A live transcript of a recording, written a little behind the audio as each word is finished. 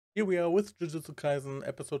Here we are with Jujutsu Kaisen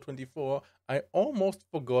episode 24. I almost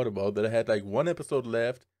forgot about that. I had like one episode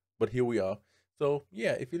left, but here we are. So,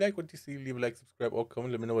 yeah, if you like what you see, leave a like, subscribe, or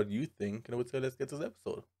comment. Let me know what you think. And I would say, let's get to this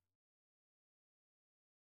episode.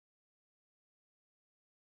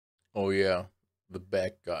 Oh, yeah, the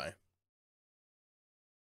bad guy.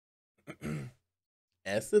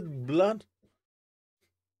 Acid blood?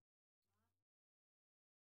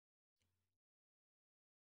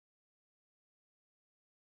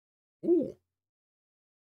 Ooh.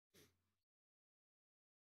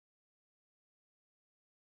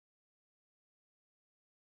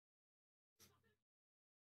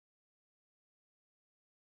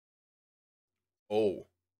 Oh.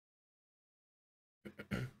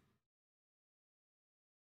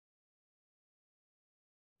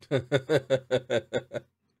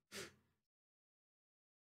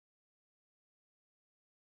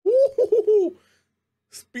 Ooh,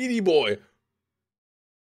 Speedy boy.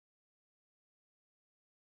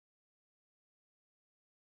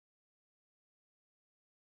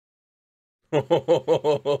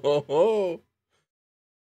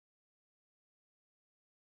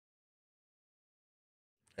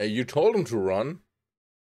 Hey, you told him to run.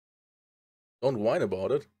 Don't whine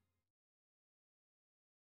about it.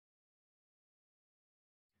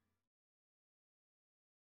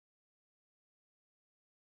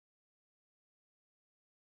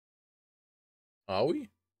 Are we?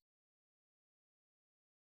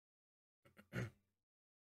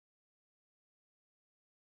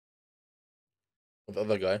 With the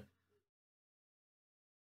other guy.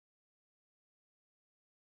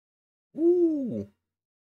 Ooh.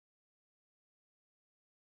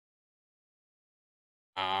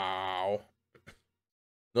 Ow.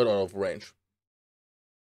 Not out of range.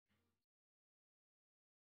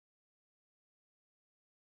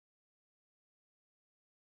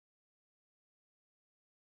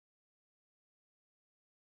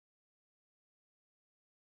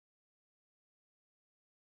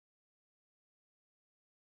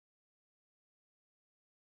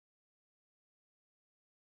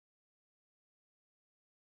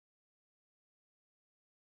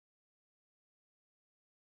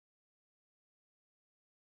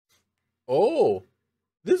 Oh,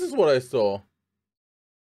 this is what I saw.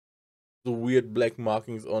 The weird black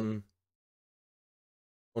markings on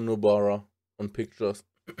Nobara on pictures.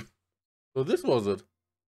 So this was it.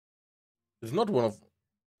 It's not one of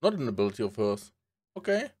not an ability of hers.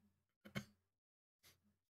 Okay.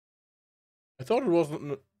 I thought it was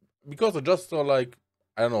because I just saw like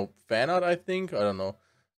I don't know fan art. I think I don't know,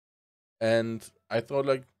 and I thought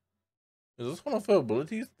like is this one of her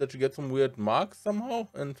abilities that you get some weird marks somehow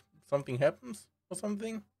and something happens or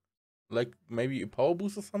something like maybe a power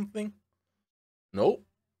boost or something. No,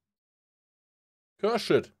 curse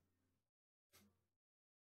shit.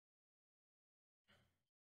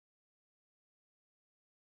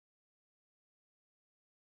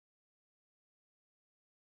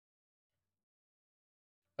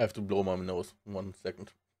 I have to blow my nose. 1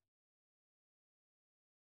 second.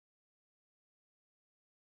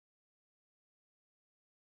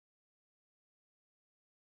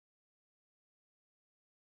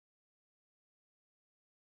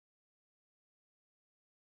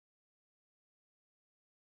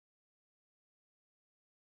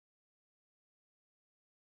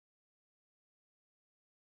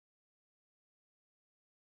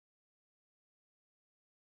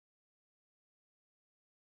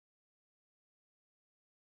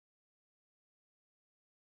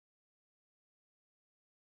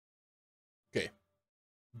 Okay,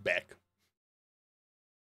 back.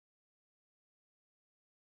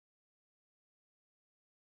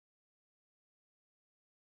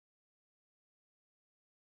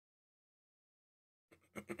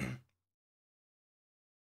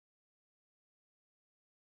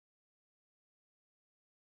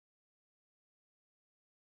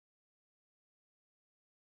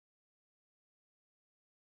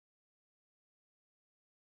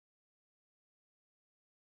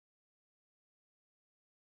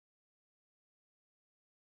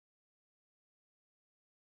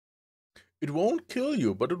 It won't kill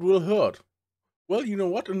you, but it will hurt. Well, you know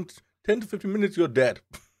what? In 10 to 15 minutes, you're dead.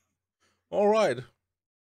 All right.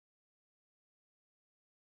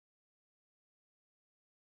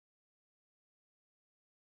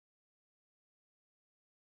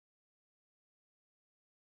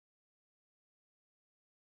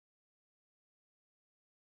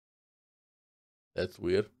 That's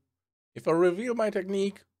weird. If I reveal my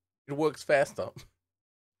technique, it works faster.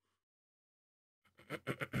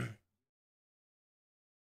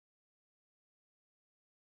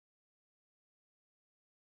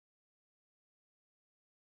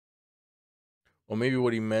 Or maybe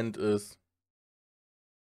what he meant is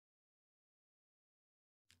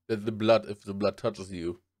that if the blood touches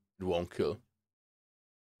you, it won't kill.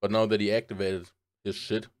 But now that he activated his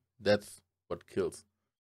shit, that's what kills.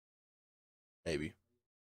 Maybe.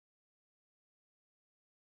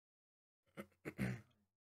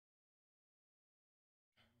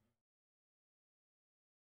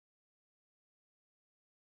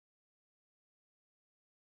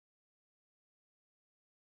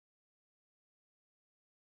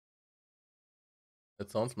 That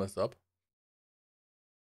sounds messed up.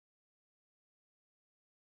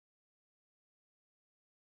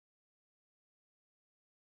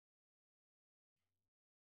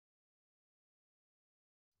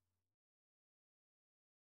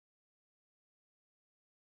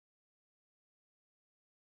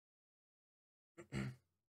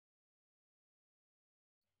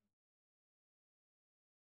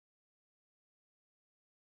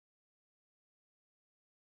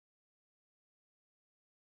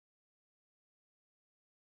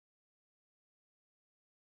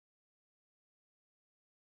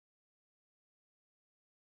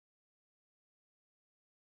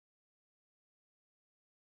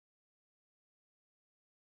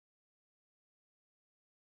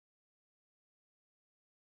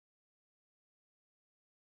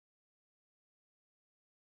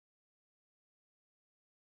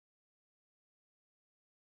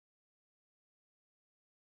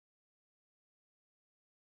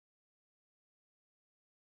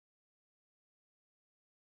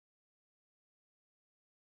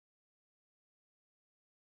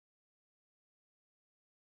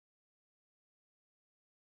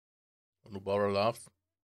 Nobara laughs.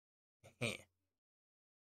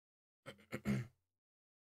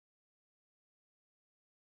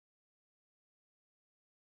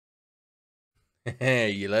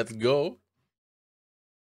 Hey, let's go.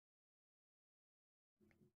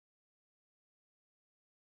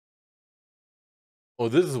 Oh,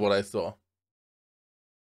 this is what I saw.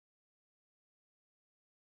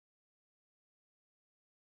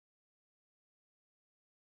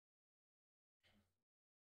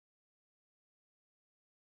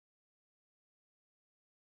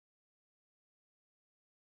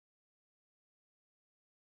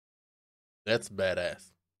 That's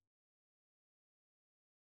badass.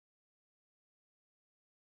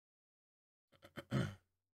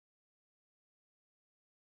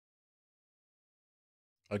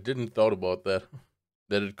 I didn't thought about that.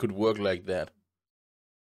 That it could work like that.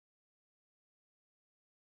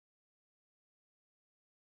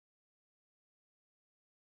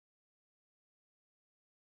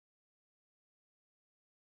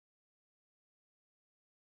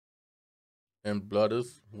 And blood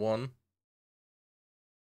is one.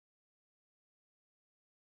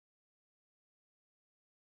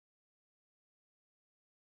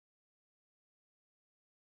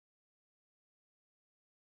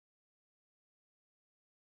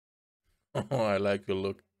 Oh, I like your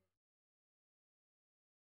look.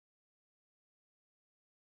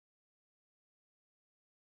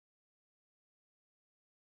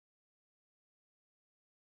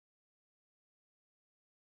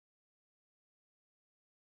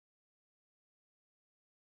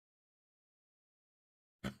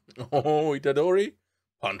 Oh, Itadori,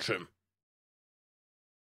 punch him.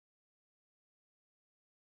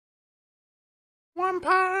 One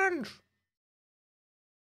punch.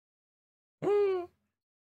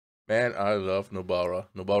 Man, I love Nobara.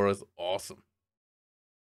 Nobara is awesome.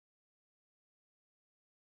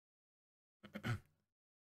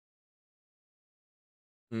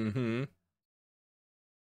 Mm-hmm.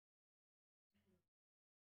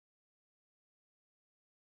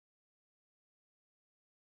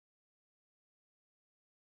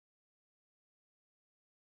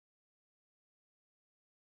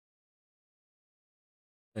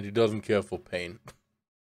 And he doesn't care for pain.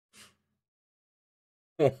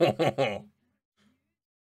 I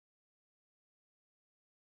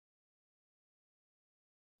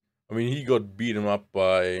mean, he got beaten up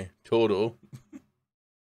by Toto.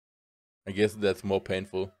 I guess that's more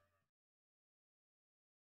painful.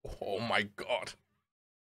 Oh my god.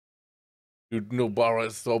 Dude, Nobara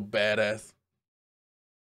is so badass.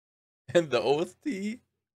 And the OST.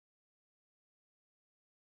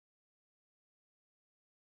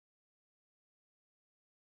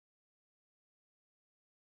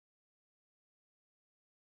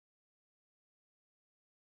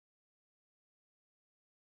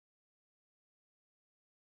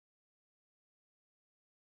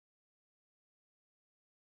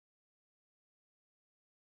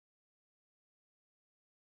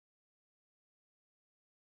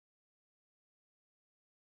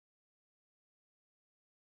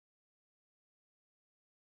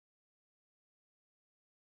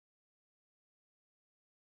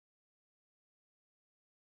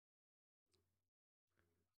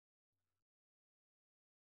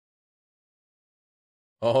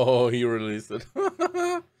 Oh, he released it.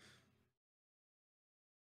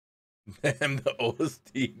 Damn the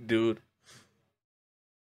OST, dude.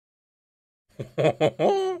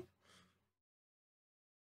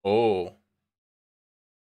 Oh,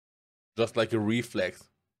 just like a reflex,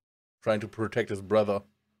 trying to protect his brother.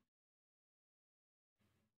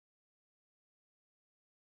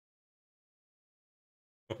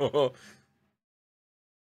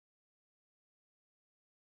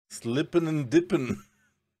 Slipping and dipping.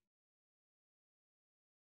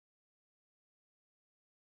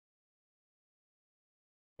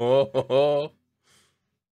 Oh,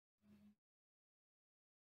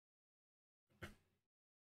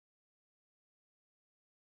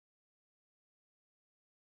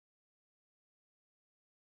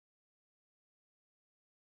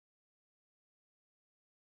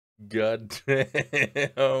 god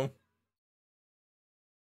damn.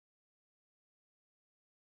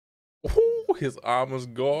 Oh, his arm is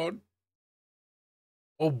gone.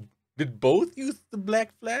 Oh, did both use the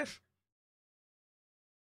Black Flash?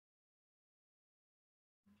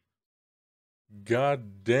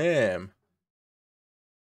 God damn.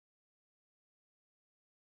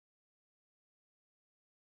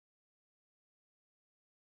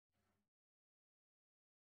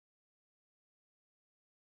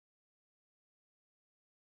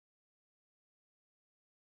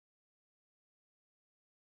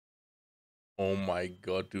 Oh my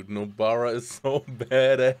god, dude. Nobara is so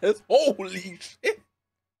badass. Holy shit.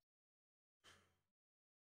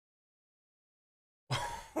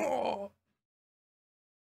 Oh,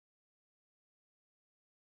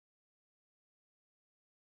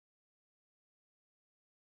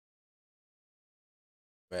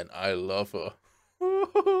 man, I love her.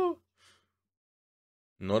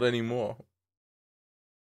 Not anymore.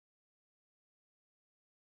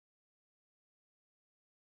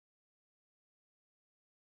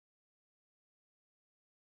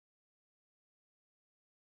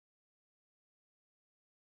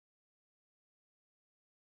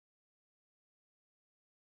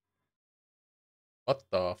 What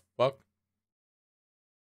the fuck?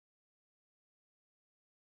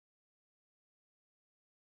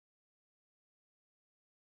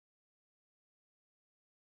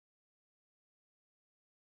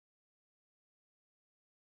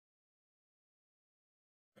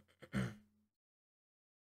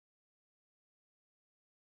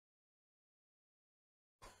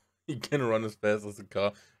 He can run as fast as a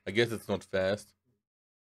car. I guess it's not fast,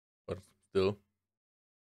 but still.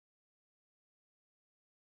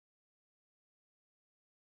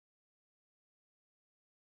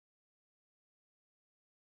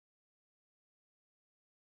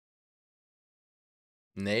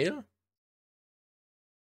 Nail?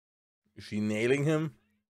 Is she nailing him?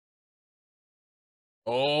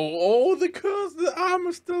 Oh, the curse, the arm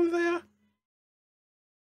is still there.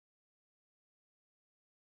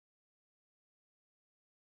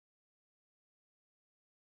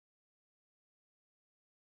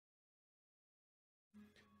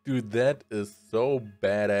 Dude, that is so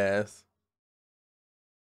badass.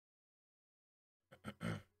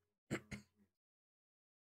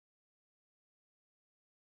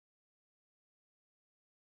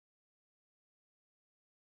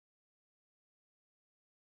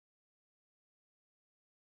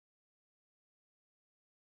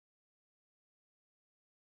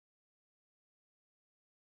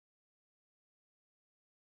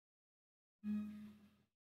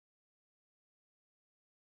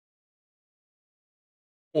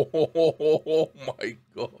 Oh my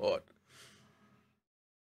god.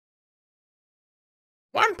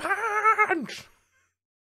 One punch!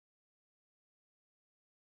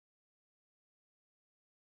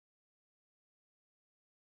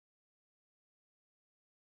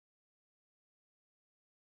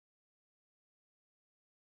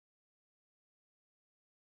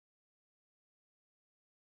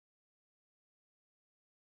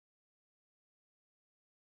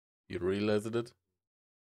 You realized it?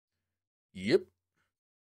 Yep.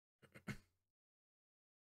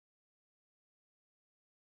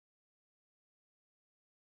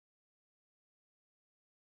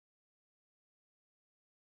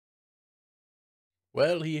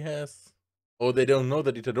 Well, he has. Oh, they don't know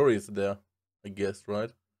that Itadori is there. I guess,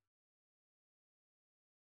 right?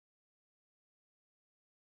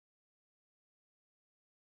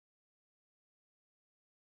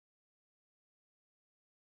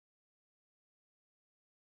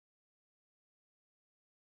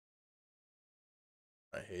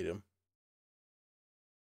 I hate him.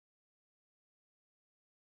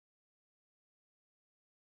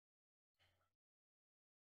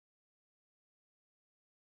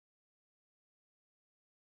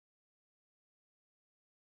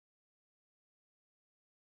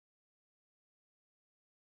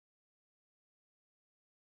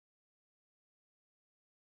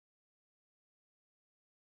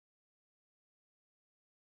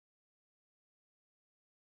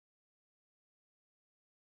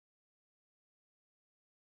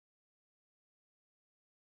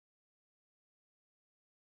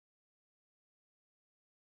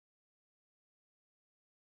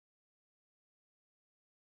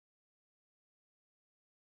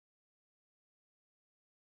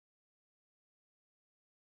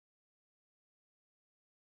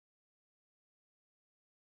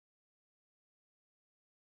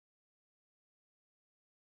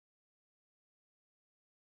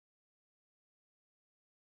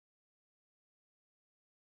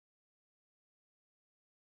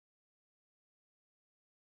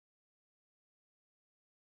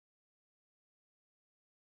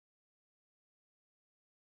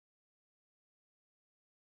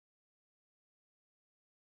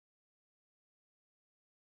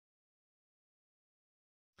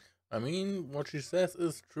 I mean, what she says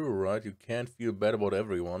is true, right? You can't feel bad about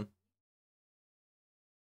everyone.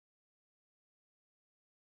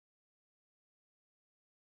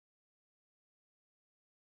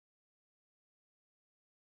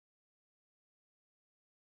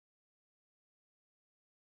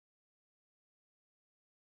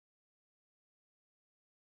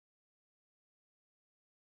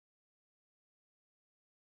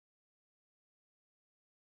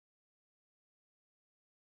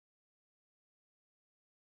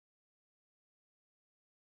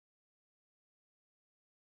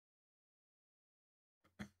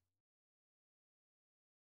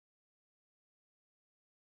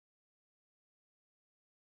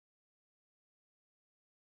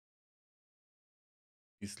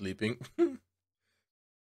 He's sleeping.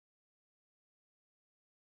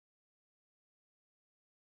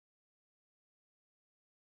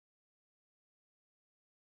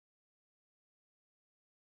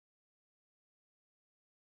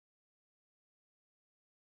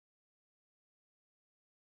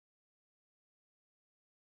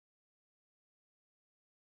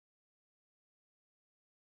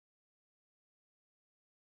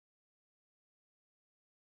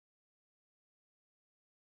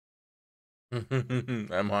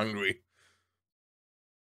 I'm hungry.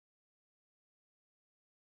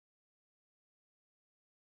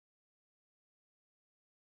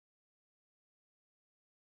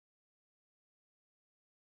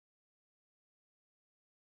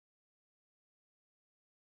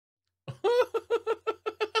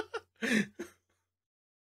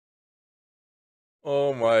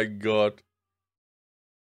 Oh my god.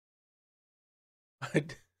 I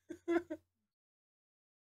d-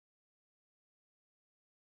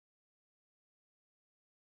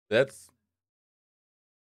 That's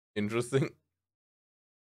interesting.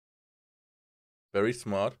 Very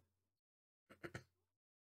smart.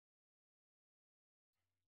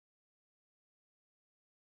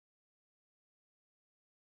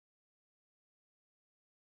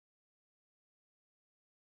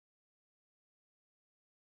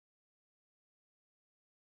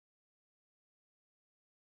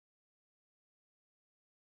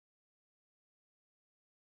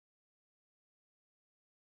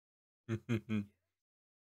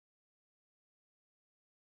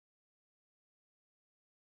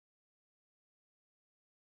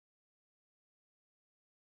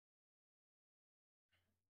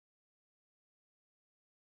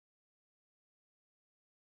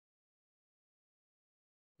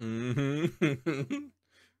 Mhm.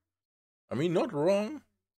 I mean, not wrong.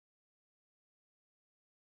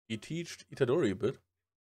 He teached Itadori a bit.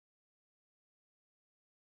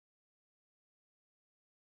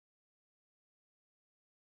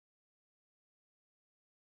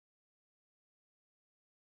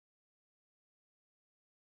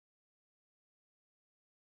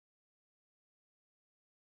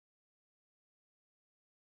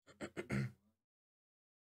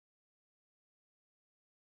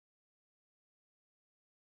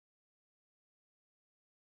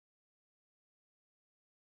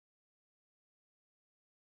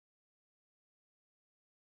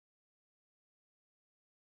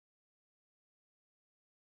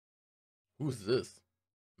 Who's this?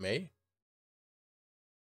 May?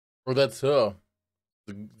 Or that's her.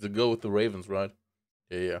 The girl with the ravens, right?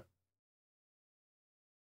 Yeah, yeah.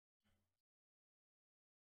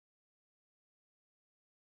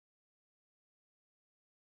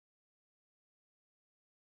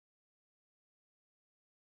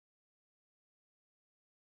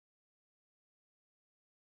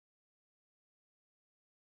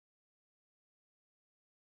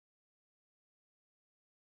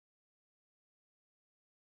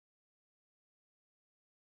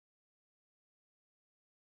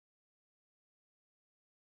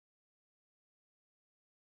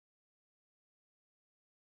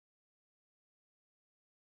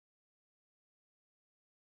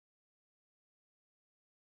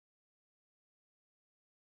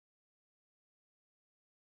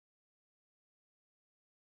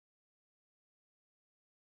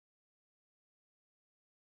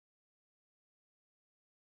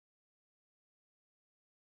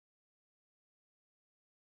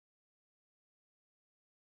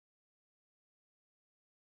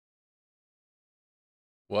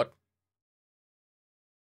 What?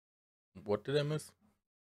 What did I miss?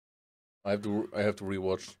 I have to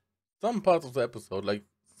rewatch some parts of the episode, like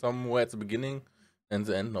somewhere at the beginning and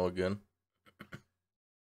the end now again.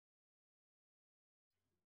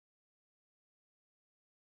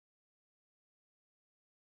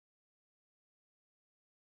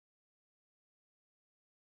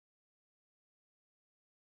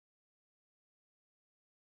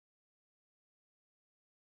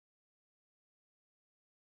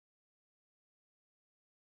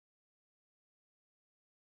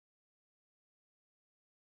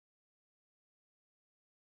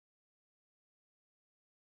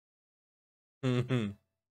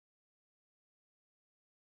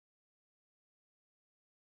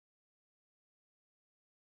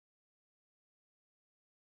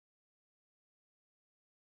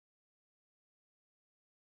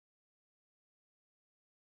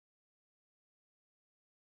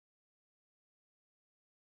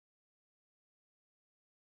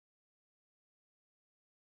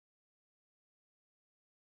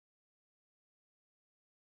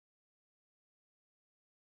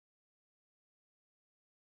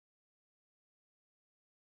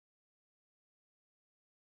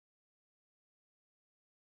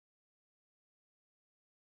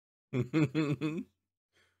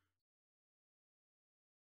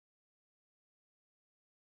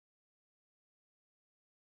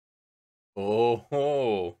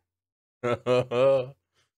 Oh.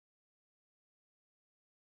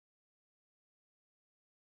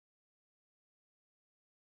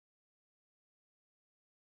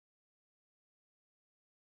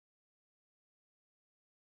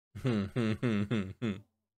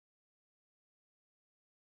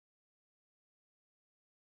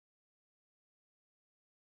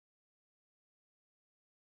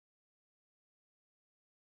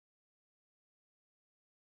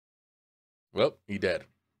 Well, he dead.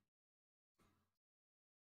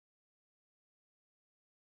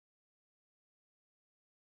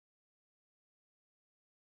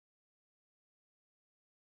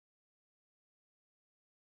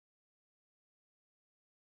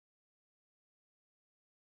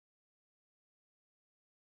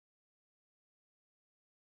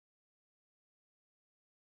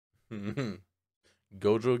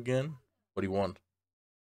 Gojo again? What do you want?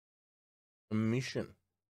 A mission.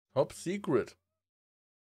 Top secret.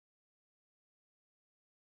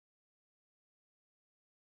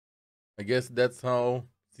 I guess that's how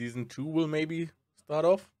season 2 will maybe start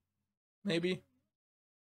off. Maybe.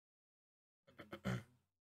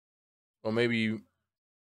 Or maybe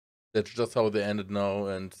that's just how they ended now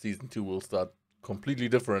and season 2 will start completely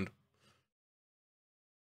different.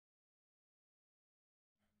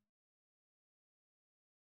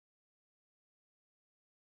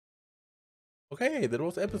 Okay, that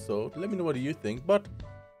was episode. Let me know what you think. But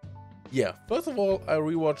yeah, first of all, I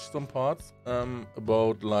rewatched some parts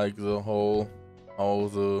about like the whole how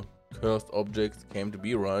the cursed objects came to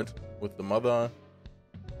be, right? With the mother,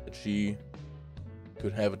 that she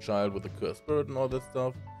could have a child with a cursed spirit and all that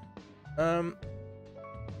stuff.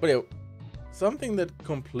 But yeah, something that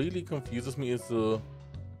completely confuses me is the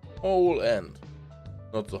whole end.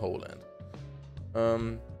 Not the whole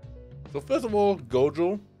end. So first of all,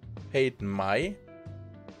 Gojo paid Mai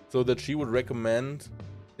so that she would recommend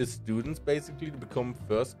his students basically to become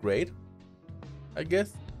first grade, I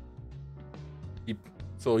guess.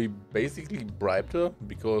 So he basically bribed her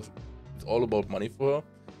because it's all about money for her.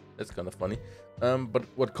 That's kind of funny. But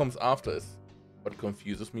what comes after is what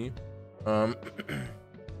confuses me.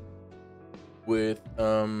 With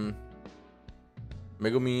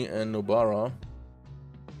Megumi and Nobara.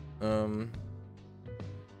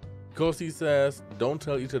 Because he says, don't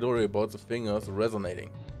tell Itadori about the fingers resonating.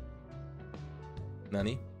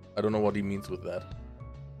 Nani? I don't know what he means with that.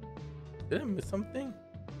 Did I miss something?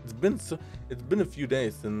 It's been a few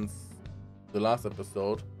days since the last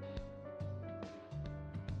episode.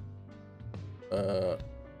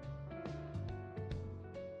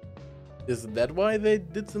 Is that why they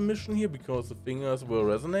did the mission here? Because the fingers were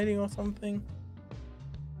resonating or something?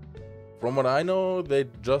 From what I know, they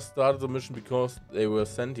just started the mission because they were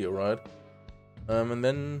sent here, right? And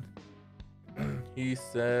then he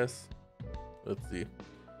says, let's see.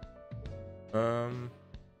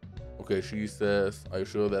 Okay, she says, are you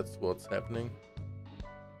sure that's what's happening?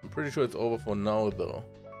 I'm pretty sure it's over for now, though.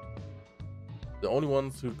 The only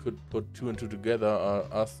ones who could put 2 and 2 together are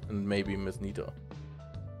us and maybe Miss Nita.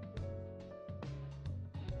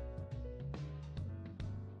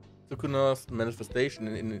 Sukuna's manifestation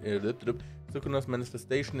in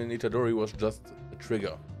Itadori was just a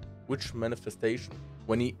trigger. Which manifestation?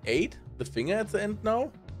 When he ate the finger at the end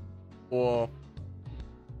now? Or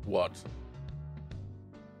what?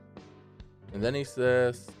 And then he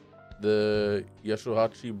says the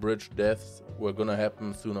Yashohachi Bridge deaths were gonna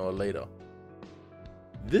happen sooner or later.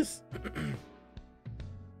 This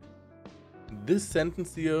this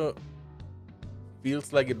sentence here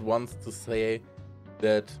feels like it wants to say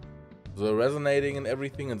that the resonating and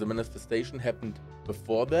everything and the manifestation happened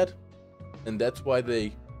before that, and that's why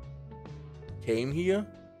they came here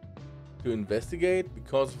to investigate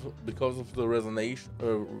because of the resonation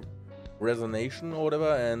or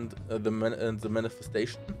whatever, and the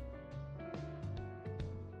manifestation.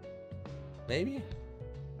 Maybe.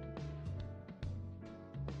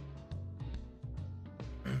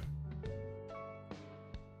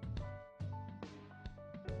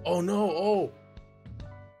 Oh no,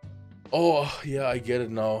 oh yeah, I get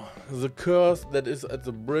it now. The curse that is at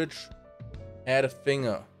the bridge had a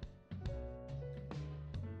finger.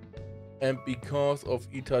 And because of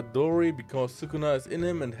Itadori, because Sukuna is in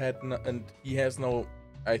him and he has now,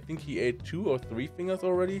 I think he ate 2 or 3 fingers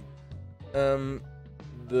already.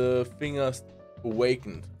 The fingers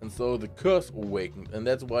awakened, and so the curse awakened, and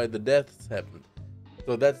that's why the deaths happened.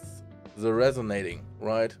 So that's the resonating,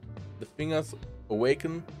 right? The fingers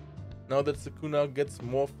awaken now that Sukuna gets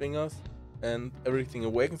more fingers, and everything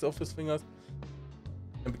awakens off his fingers,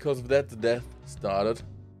 and because of that, the death started.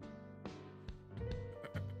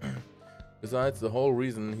 Besides, the whole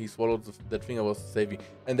reason he swallowed that finger was to save you,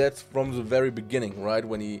 and that's from the very beginning, right?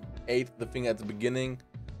 When he ate the finger at the beginning,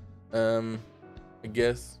 I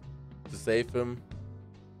guess, to save him,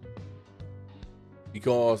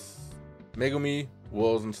 because Megumi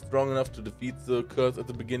wasn't strong enough to defeat the curse at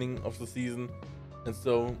the beginning of the season, and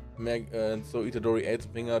so Itadori ate the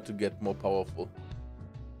finger to get more powerful.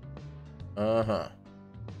 Okay,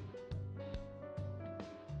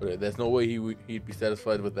 there's no way he'd be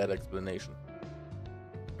satisfied with that explanation.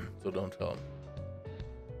 So don't tell him.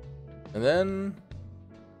 And then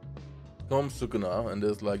comes Sukuna and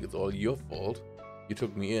is like, it's all your fault. You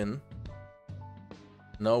took me in.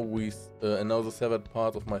 Now and now the severed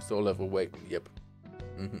parts of my soul have awakened. Yep.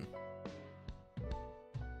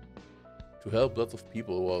 To help lots of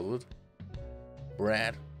people, was it?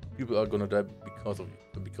 Brad, people are gonna die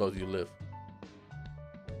because you live.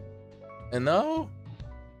 And now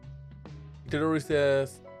Itadori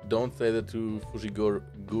says, don't say that to Fushiguro.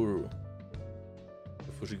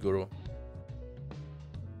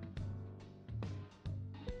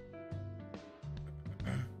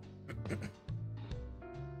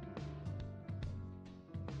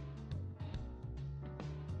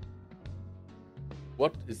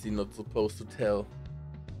 What is he not supposed to tell?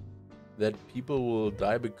 That people will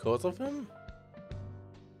die because of him?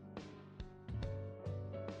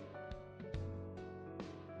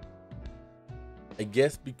 I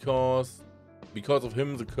guess because of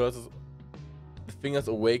him the fingers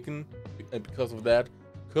awaken, and because of that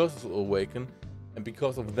curses awaken, and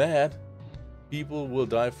because of that people will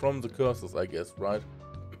die from the curses, I guess, right?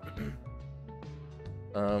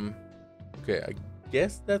 Okay, I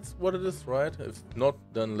guess that's what it is, right? If not,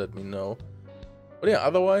 then let me know. But yeah,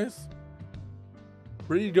 otherwise,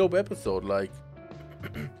 pretty dope episode. Like,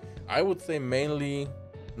 I would say mainly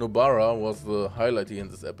Nobara was the highlight in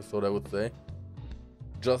this episode, I would say.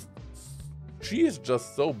 She is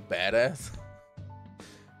just so badass.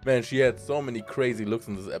 Man, she had so many crazy looks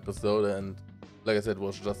in this episode, and like I said,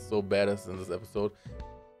 was just so badass in this episode.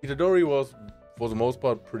 Itadori was, for the most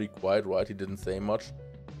part, pretty quiet, right? He didn't say much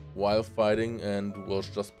while fighting and was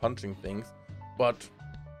just punching things. But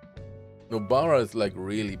Nobara is like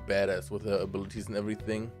really badass with her abilities and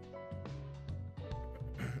everything.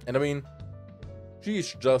 And I mean,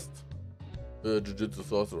 she's just a Jujutsu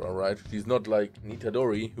sorcerer, right? She's not like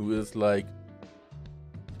Itadori, who is like,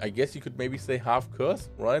 I guess you could maybe say half curse,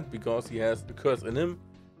 right? Because he has the curse in him.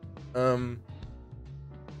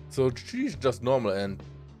 So she's just normal and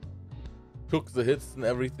took the hits and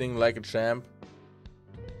everything like a champ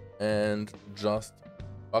and just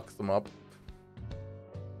fucks them up.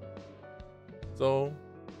 So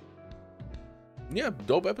yeah,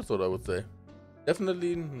 dope episode, I would say.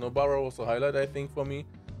 Definitely Nobara was a highlight, I think, for me,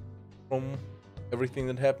 from everything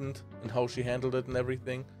that happened and how she handled it and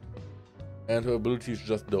everything. And her ability is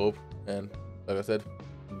just dope. And like I said,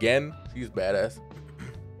 again, she's badass.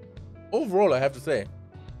 Overall, I have to say,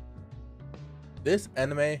 this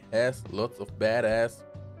anime has lots of badass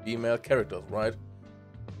female characters, right?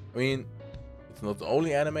 I mean, it's not the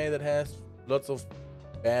only anime that has lots of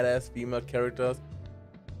badass female characters,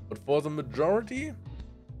 but for the majority,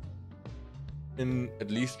 in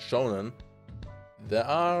at least shonen, there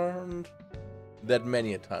aren't that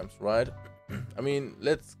many at times, right? I mean,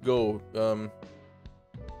 let's go,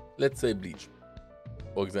 let's say Bleach,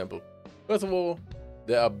 for example. First of all,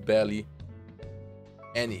 there are barely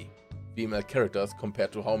any female characters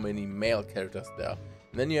compared to how many male characters there are.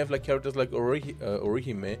 And then you have like characters like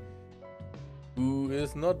Orihime, who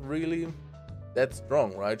is not really that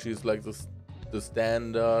strong, right? She's like the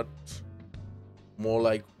standard, more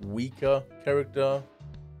like weaker character,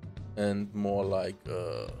 and more like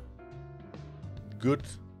good.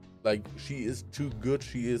 Like, she is too good,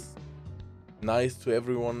 she is nice to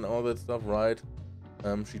everyone, all that stuff, right?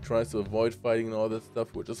 She tries to avoid fighting and all that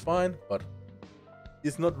stuff, which is fine, but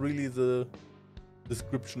it's not really the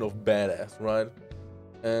description of badass, right?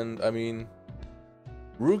 And I mean,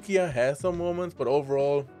 Rukia has some moments, but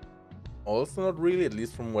overall, also not really, at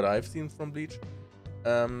least from what I've seen from Bleach.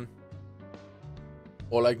 Um,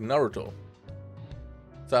 or like Naruto.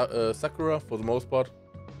 Sakura, for the most part,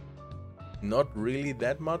 not really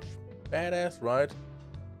that much badass, right?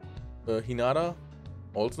 Hinata,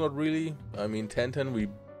 also not really. I mean, Tenten, we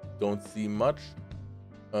don't see much.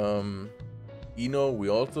 Ino, we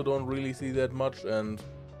also don't really see that much, and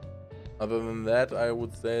other than that, I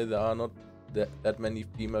would say there are not that many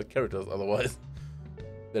female characters otherwise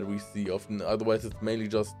that we see often. Otherwise, it's mainly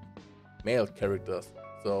just male characters.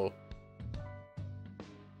 So,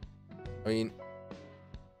 I mean,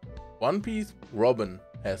 One Piece, Robin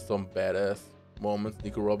has some badass moments,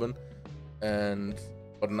 Nico Robin,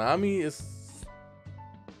 but Nami is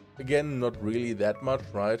again not really that much,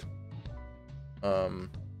 right?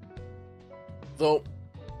 So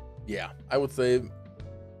yeah, I would say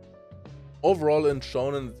overall in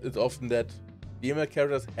shonen it's often that female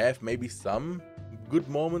characters have maybe some good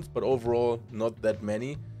moments, but overall not that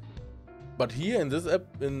many. But here in this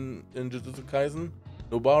in Jujutsu Kaisen,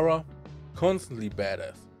 Nobara, constantly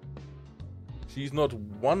badass. She's not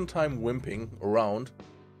one time wimping around.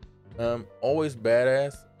 Always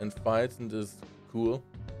badass and fights and is cool.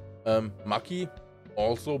 Maki,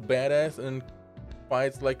 also badass and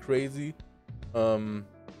fights like crazy.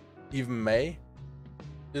 Even May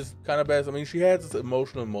is kind of badass. I mean, she has this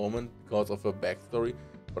emotional moment because of her backstory,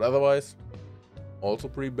 but otherwise, also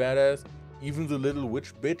pretty badass. Even the little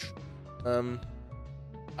witch bitch.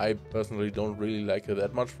 I personally don't really like her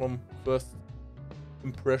that much from first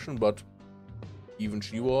impression, but even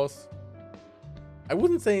she was, I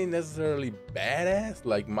wouldn't say necessarily badass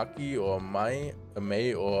like Maki or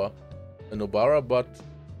May or Nobara, but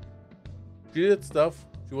she did stuff.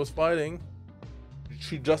 She was fighting.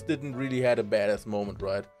 She just didn't really had a badass moment,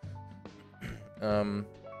 right? So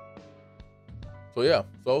yeah,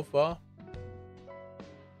 so far,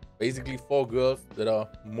 basically 4 girls that are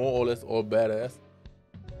more or less all badass.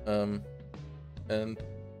 And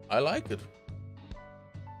I like it.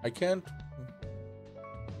 I can't.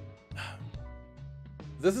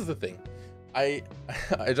 This is the thing. I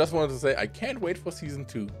just wanted to say I can't wait for season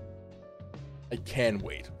 2. I can't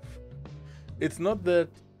wait. It's not that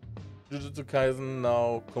Jujutsu Kaisen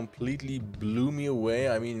now completely blew me away.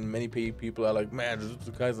 I mean, many people are like, man,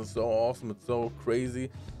 Jujutsu Kaisen is so awesome, it's so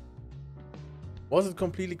crazy. Was it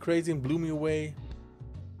completely crazy and blew me away?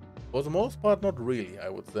 For the most part, not really, I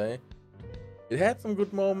would say. It had some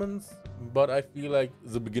good moments, but I feel like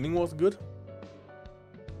the beginning was good.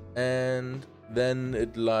 And then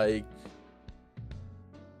it like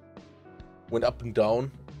went up and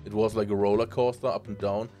down. It was like a roller coaster, up and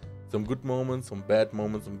down. Some good moments, some bad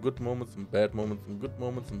moments, some good moments, some bad moments, some good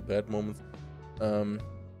moments, some bad moments.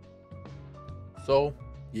 So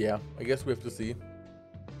yeah, I guess we have to see.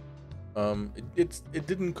 It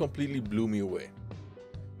didn't completely blew me away,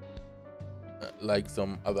 like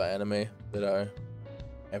some other anime that I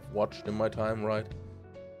have watched in my time, right?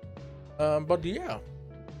 But yeah,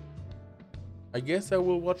 I guess I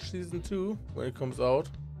will watch season 2 when it comes out,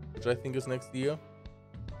 which I think is next year.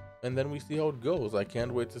 And then we see how it goes. I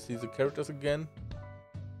can't wait to see the characters again.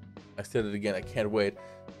 I said it again, I can't wait.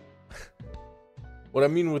 What I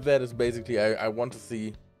mean with that is basically I want to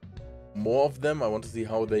see more of them. I want to see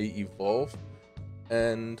how they evolve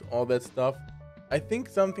and all that stuff. I think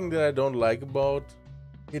something that I don't like about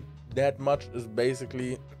it that much is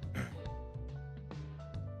basically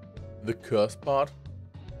the curse part.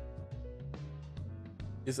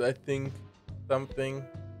 Is I think something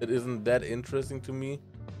that isn't that interesting to me.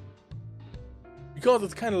 Because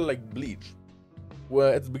it's kind of like Bleach,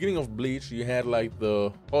 where at the beginning of Bleach you had like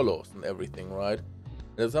the hollows and everything, right?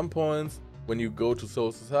 And at some points when you go to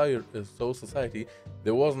Soul Society,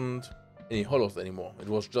 there wasn't any hollows anymore. It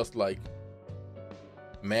was just like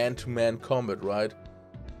man-to-man combat, right?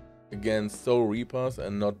 Against Soul Reapers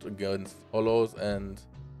and not against hollows. And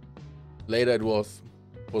later it was,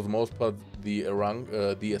 for the most part, the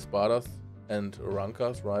Espadas and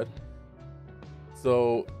Arankas, right?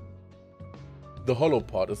 So the hollow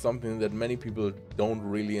part is something that many people don't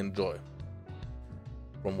really enjoy,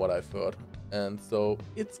 from what I've heard. And so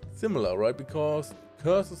it's similar, right? Because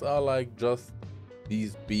curses are like just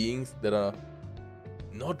these beings that are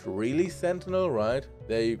not really sentinel, right?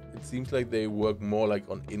 It seems like they work more like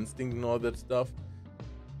on instinct and all that stuff.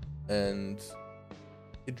 And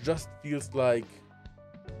it just feels like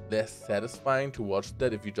less satisfying to watch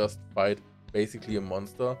that if you just fight basically a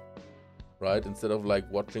monster, right? Instead of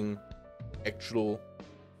like watching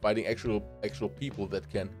fighting actual people that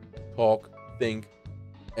can talk, think,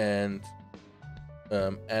 and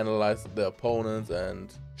analyze their opponents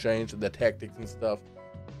and change their tactics and stuff.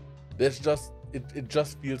 There's just it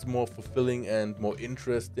just feels more fulfilling and more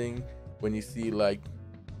interesting when you see like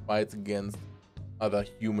fights against other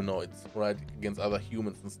humanoids, right? Against other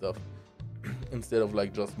humans and stuff, instead of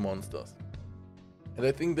like just monsters. And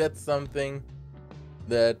I think that's something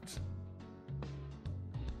that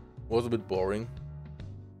was a bit boring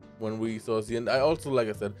when we saw the end. I also, like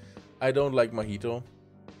I said, I don't like Mahito.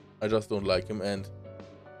 I just don't like him, and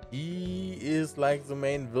he is like the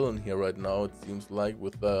main villain here right now, it seems like,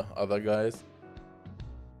 with the other guys.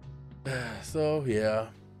 So yeah,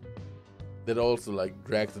 that also like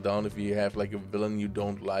drags it down if you have like a villain you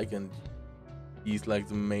don't like and he's like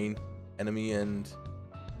the main enemy and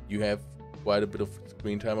you have quite a bit of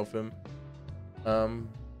screen time of him.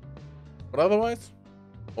 But otherwise,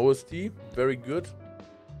 OST very good,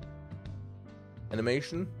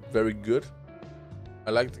 animation very good. I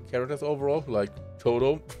like the characters overall, like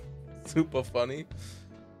Todo, super funny,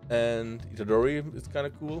 and Itadori is kind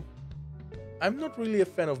of cool. I'm not really a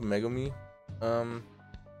fan of Megumi,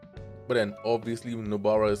 but then obviously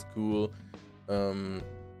Nobara is cool,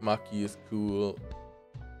 Maki is cool.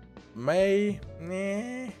 Mei,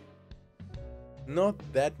 not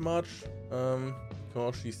that much,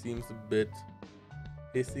 because she seems a bit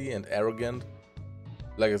pissy and arrogant.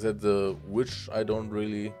 Like I said, the witch I don't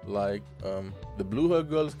really like. The blue hair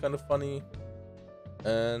girl is kind of funny,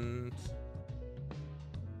 and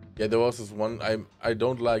yeah, there was this one I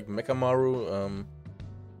don't like. Mekamaru,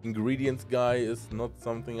 ingredients guy is not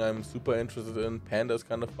something I'm super interested in. Panda is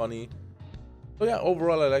kind of funny. So yeah,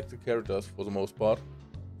 overall I like the characters for the most part.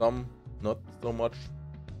 Some not so much,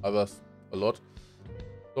 others a lot.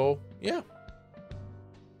 So yeah,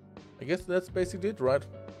 I guess that's basically it, right?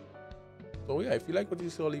 So yeah, if you like what you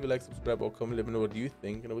saw, leave a like, subscribe, or comment, let me know what you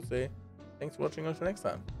think, and I would say thanks for watching. Until next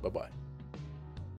time, bye bye.